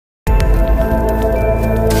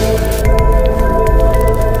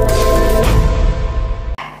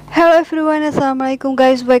everyone, assalamualaikum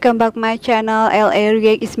guys, welcome back my channel LA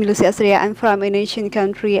React. It's me Lusi Alsurya. I'm from Indonesian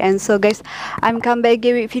country, and so guys, I'm come back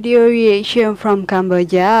with video reaction from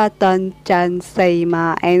Cambodia,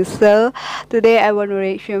 Chanseyma. And so today I want to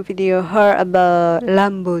reaction video her about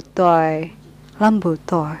Lambo Toy. Lambo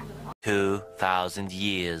Toy. 2,000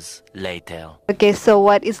 years later. Okay, so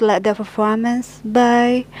what is like the performance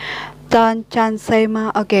by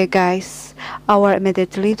Chanseyma? Okay guys, I will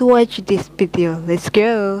immediately to watch this video. Let's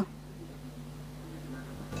go.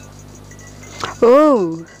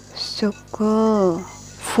 Oh, so cool.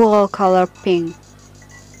 Full color pink.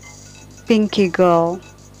 Pinky girl.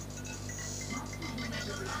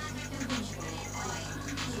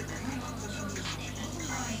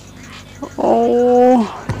 Oh,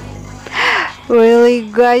 really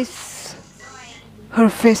guys? Her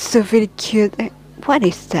face so very cute. What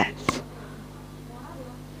is that?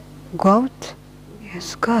 Goat?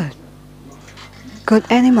 Yes, goat. Good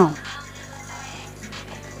animal.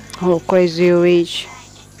 Oh, crazy rich.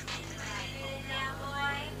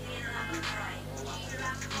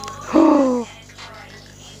 Oh.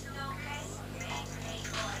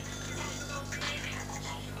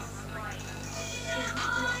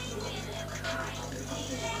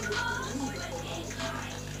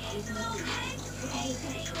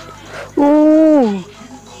 Ooh.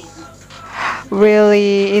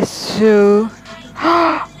 Really, it's so.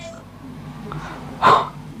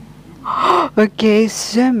 Okay,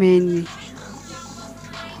 so many.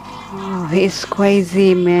 Oh, he's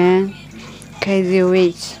crazy, man. Crazy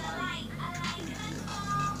rich.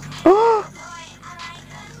 Oh,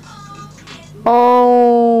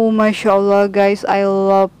 oh, mashallah, guys. I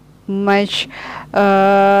love much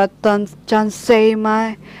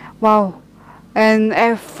Chanseyma. Wow, and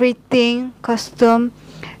everything costume.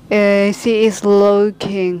 She is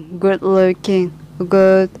looking good,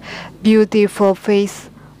 good, beautiful face.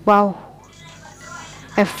 Wow,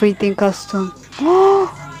 everything costume.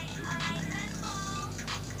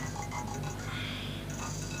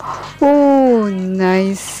 Oh,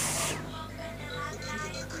 nice.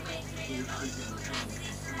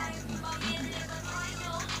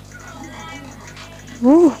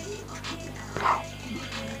 Ooh.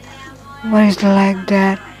 What is like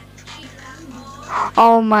that?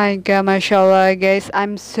 Oh my god, mashallah guys,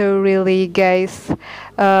 I'm so really guys,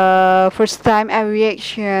 first time I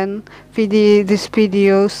reaction video these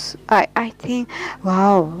videos. I think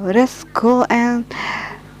wow, that's cool. And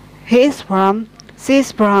she's from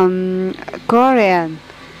Korean,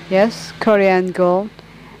 yes, Korean girl.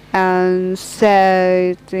 And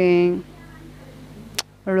setting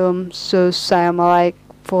room so same like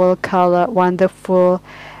full color, wonderful.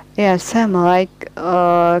 Yeah, same like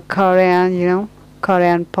Korean, you know,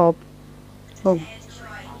 Korean pop. Oh,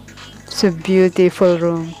 it's a beautiful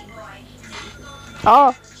room.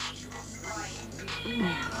 Oh,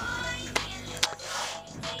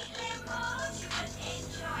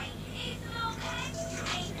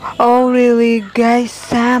 oh really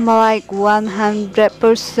guys, I'm like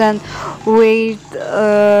 100% with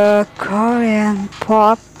Korean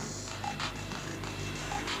pop.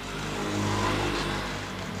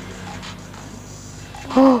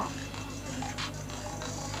 Oh,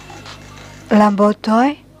 Lambo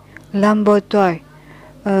Toy, Lambo Toy.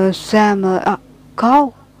 Sam,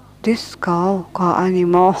 cow. This cow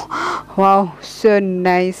animal. Wow, so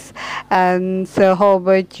nice. And so, how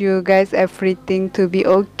about you guys? Everything to be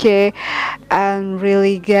okay? And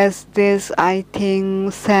really, guess this. I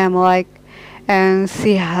think Sam like, and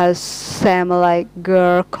she has Sam like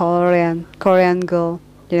girl, Korean girl.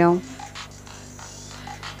 You know.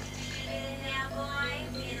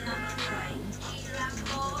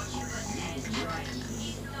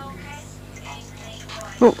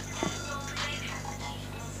 Oh.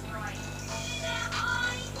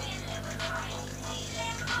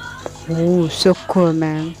 Oh, so cool,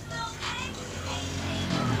 man.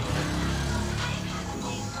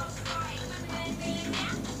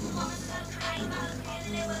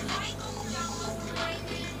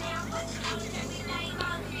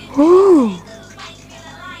 Oh.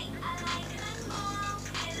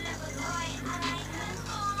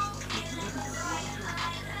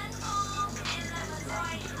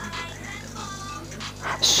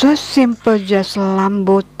 So simple, just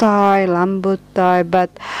Lambo Toy, but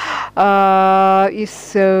it's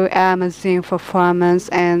so amazing performance.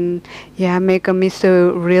 And yeah, make me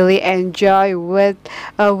so really enjoy with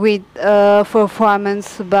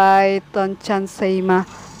performance by Chanseyma.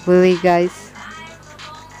 Really guys.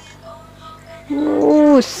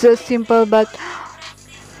 Oh, so simple but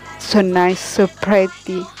so nice, so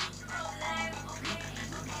pretty.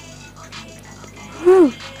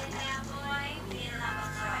 Whew.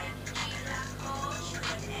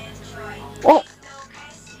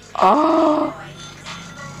 Oh,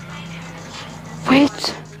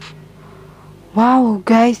 wait. Wow,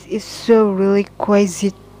 guys, it's so really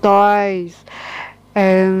crazy toys.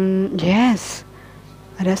 Yes,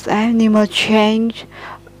 does animal change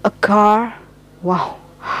a car? Wow,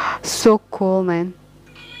 so cool, man.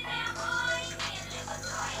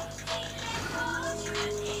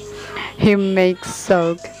 He makes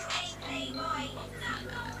so.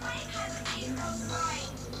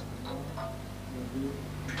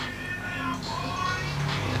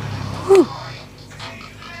 Whew.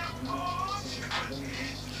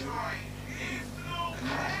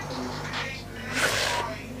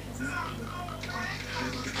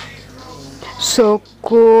 So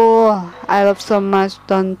cool. I love so much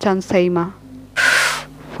Don Chanseyma.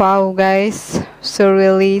 Wow, guys, so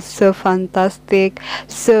really so fantastic,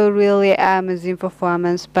 so really amazing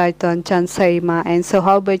performance by Don Chanseyma. And so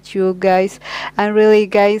how about you guys? And really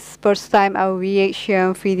guys, first time a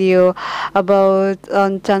reaction video about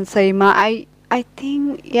Don Chanseyma. I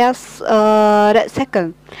think yes, that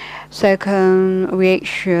second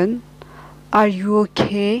reaction. Are you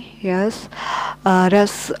okay? Yes.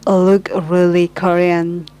 That's look really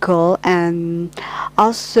Korean cool, and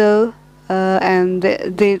also and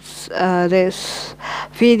this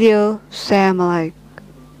video same like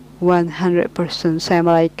 100% same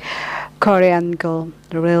like Korean girl.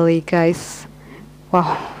 Really, guys.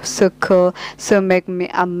 Wow, so cool. So make me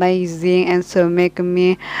amazing, and so make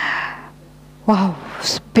me wow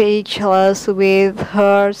speechless with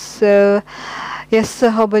her. So yes, so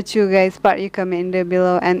how about you guys? Part you comment in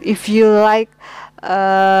below, and if you like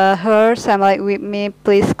her same like with me,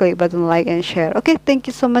 please click button like and share. Okay, thank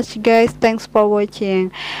you so much guys. Thanks for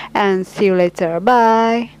watching, and see you later.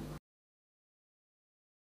 Bye.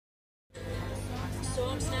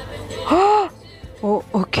 Oh,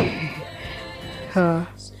 okay. Uh,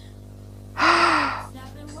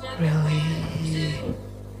 really?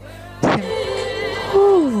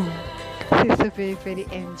 Ooh, this is a very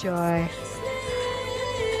enjoy.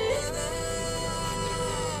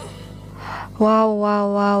 Wow,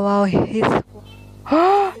 wow, wow, wow. He's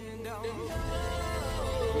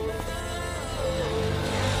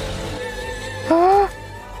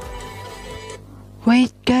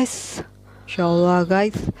wait, guys. Inshallah,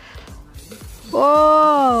 guys.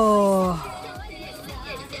 Oh,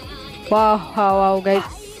 wow, wow, wow, guys.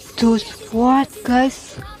 Those what,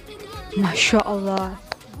 guys? MashaAllah.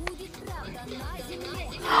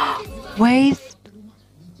 Wait.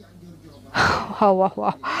 Wow, wow,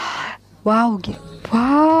 wow. Wow,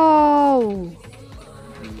 wow.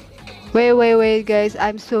 Wait, guys.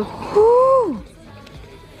 I'm so. Whoo.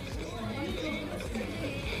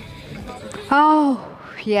 Oh,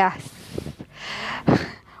 yes.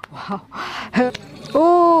 Wow.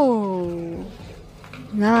 Oh,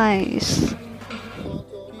 nice.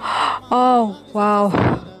 Oh, wow.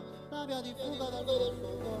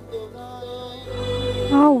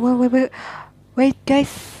 Oh, wait,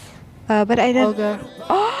 guys. But I don't. Okay.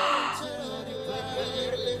 Oh,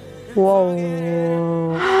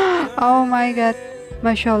 whoa. Oh my God.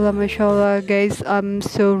 Mashallah, guys. I'm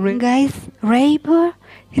so guys, raper.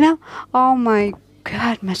 You know? Oh my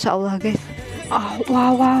God, mashallah, guys. Oh,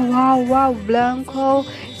 wow. Blanco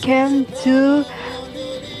can do.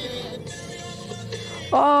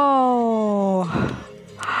 Oh.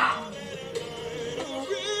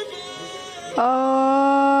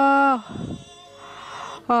 Oh.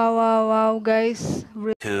 Wow, guys.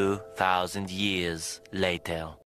 2,000 years later.